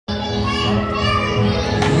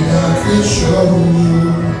can show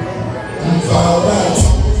you. All I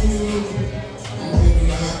told you, maybe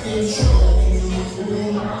I can show you.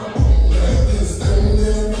 That this thing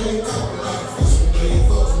that they call life is made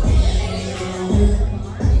for me and you.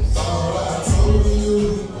 All I told you,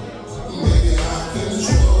 maybe I can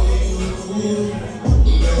show you.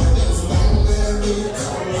 That this thing that they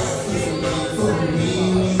call life is made for me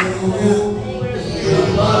and you. You're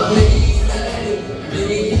my baby.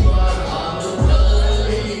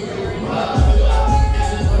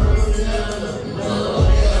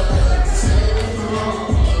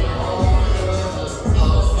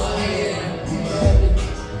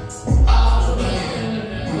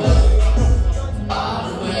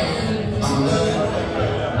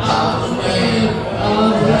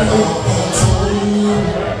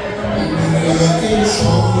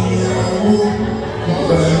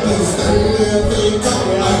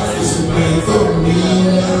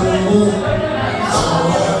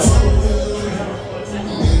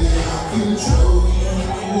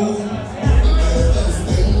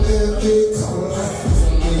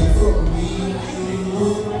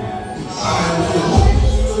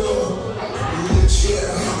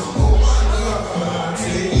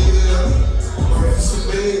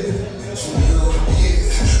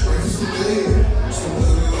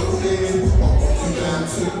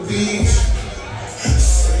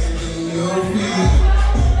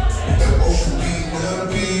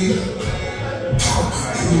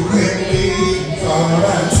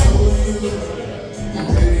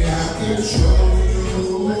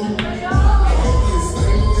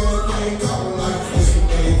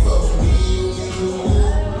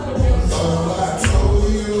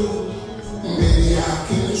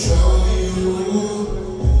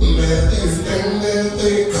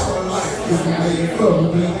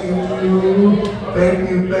 Thank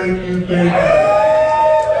you, thank you, thank you.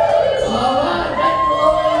 All right, that's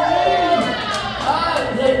what we need. All right,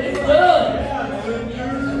 let's do good.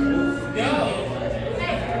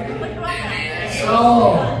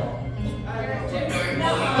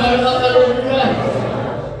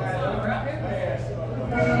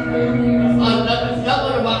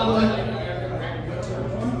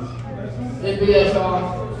 So,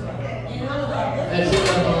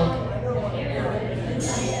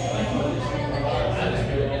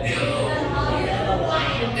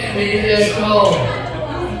 let's go.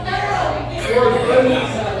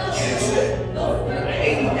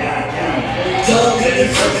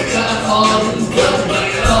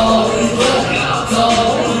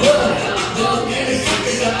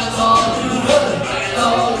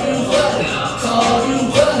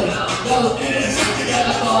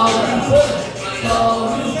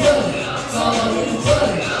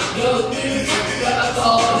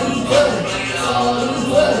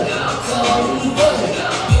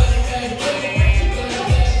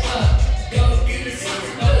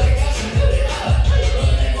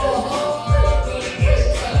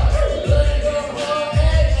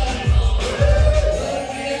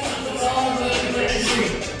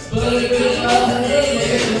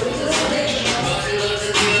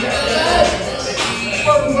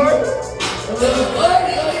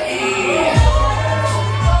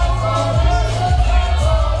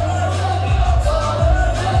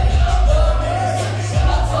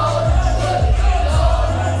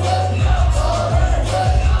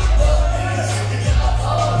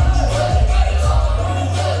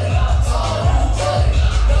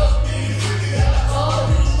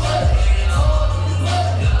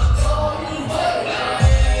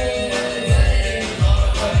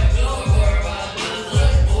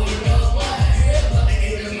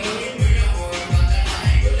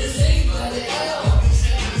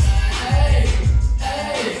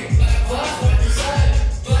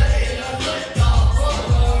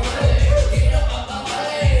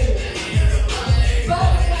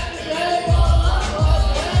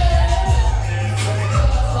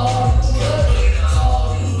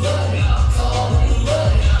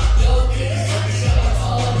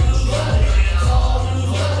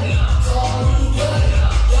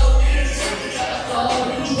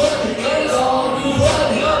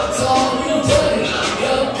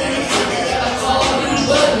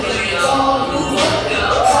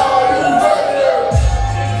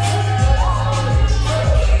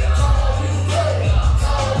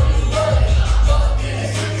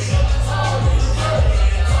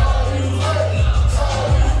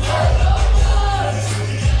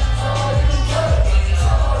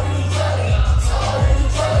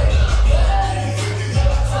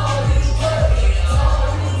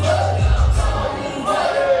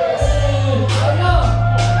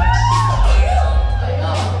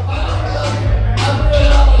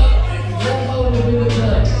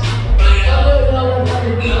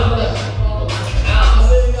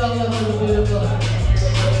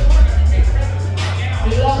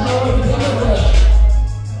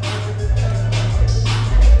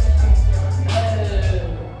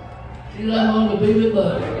 She left home to be with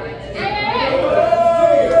Buddy.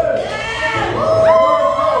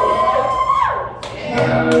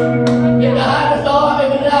 Get behind the star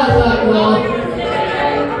and the outside, y'all.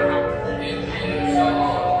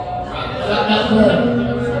 Got that blood.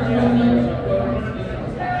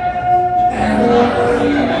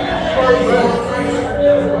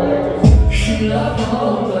 She left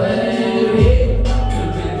home, baby, to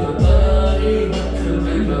be my buddy, to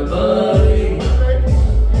be my buddy.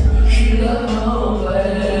 She left home,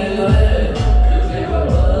 baby, to be my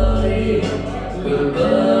buddy, my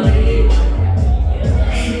buddy.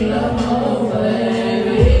 She left home,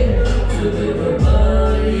 baby, to be my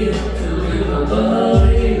buddy, to be my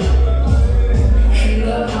buddy. She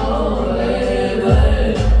left home,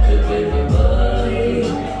 baby, to be my buddy,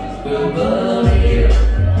 my buddy.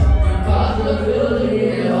 Possibility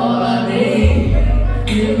is all I need.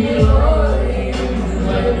 Give me loyalty,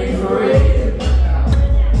 make me free.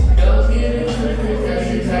 Don't get it twisted that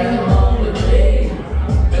she's at home with me.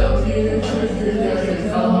 Don't get it twisted that she's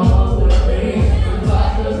come home with me.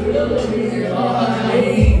 Possibility is all I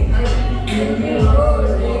need. Give me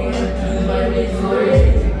loyalty, make me free.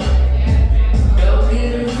 Don't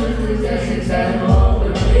get it twisted that she's at home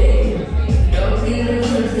with me. Don't get it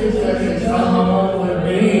twisted that she's come home with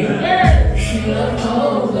me. She left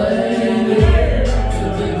home, baby, to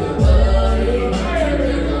be my buddy, to be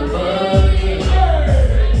my buddy.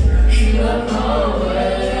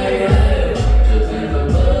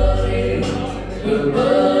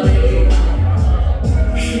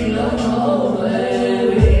 She left home,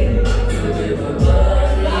 baby, to be my buddy, my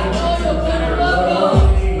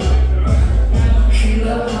buddy.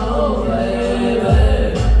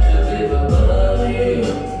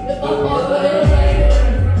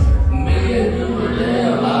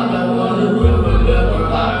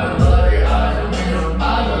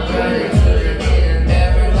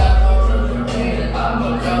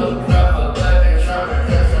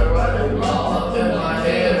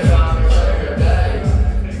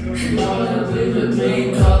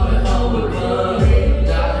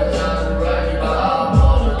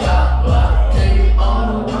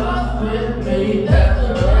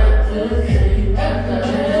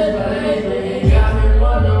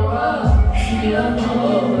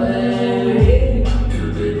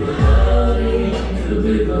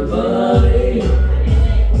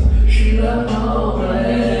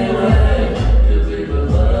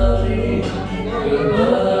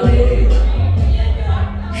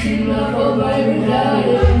 She left home, baby,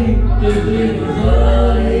 to be my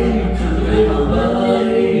buddy, to be my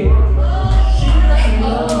buddy. She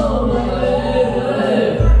left home,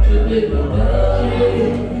 baby, to be my buddy,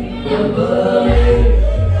 my buddy.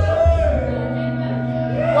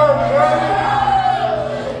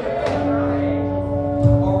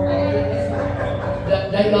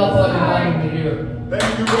 Thank y'all for inviting me here.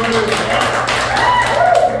 Thank you, brother.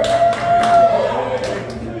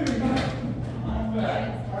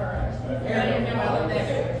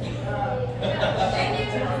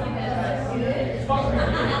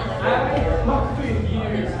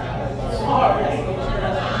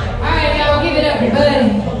 All right, y'all, give it up,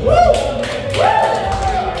 everybody.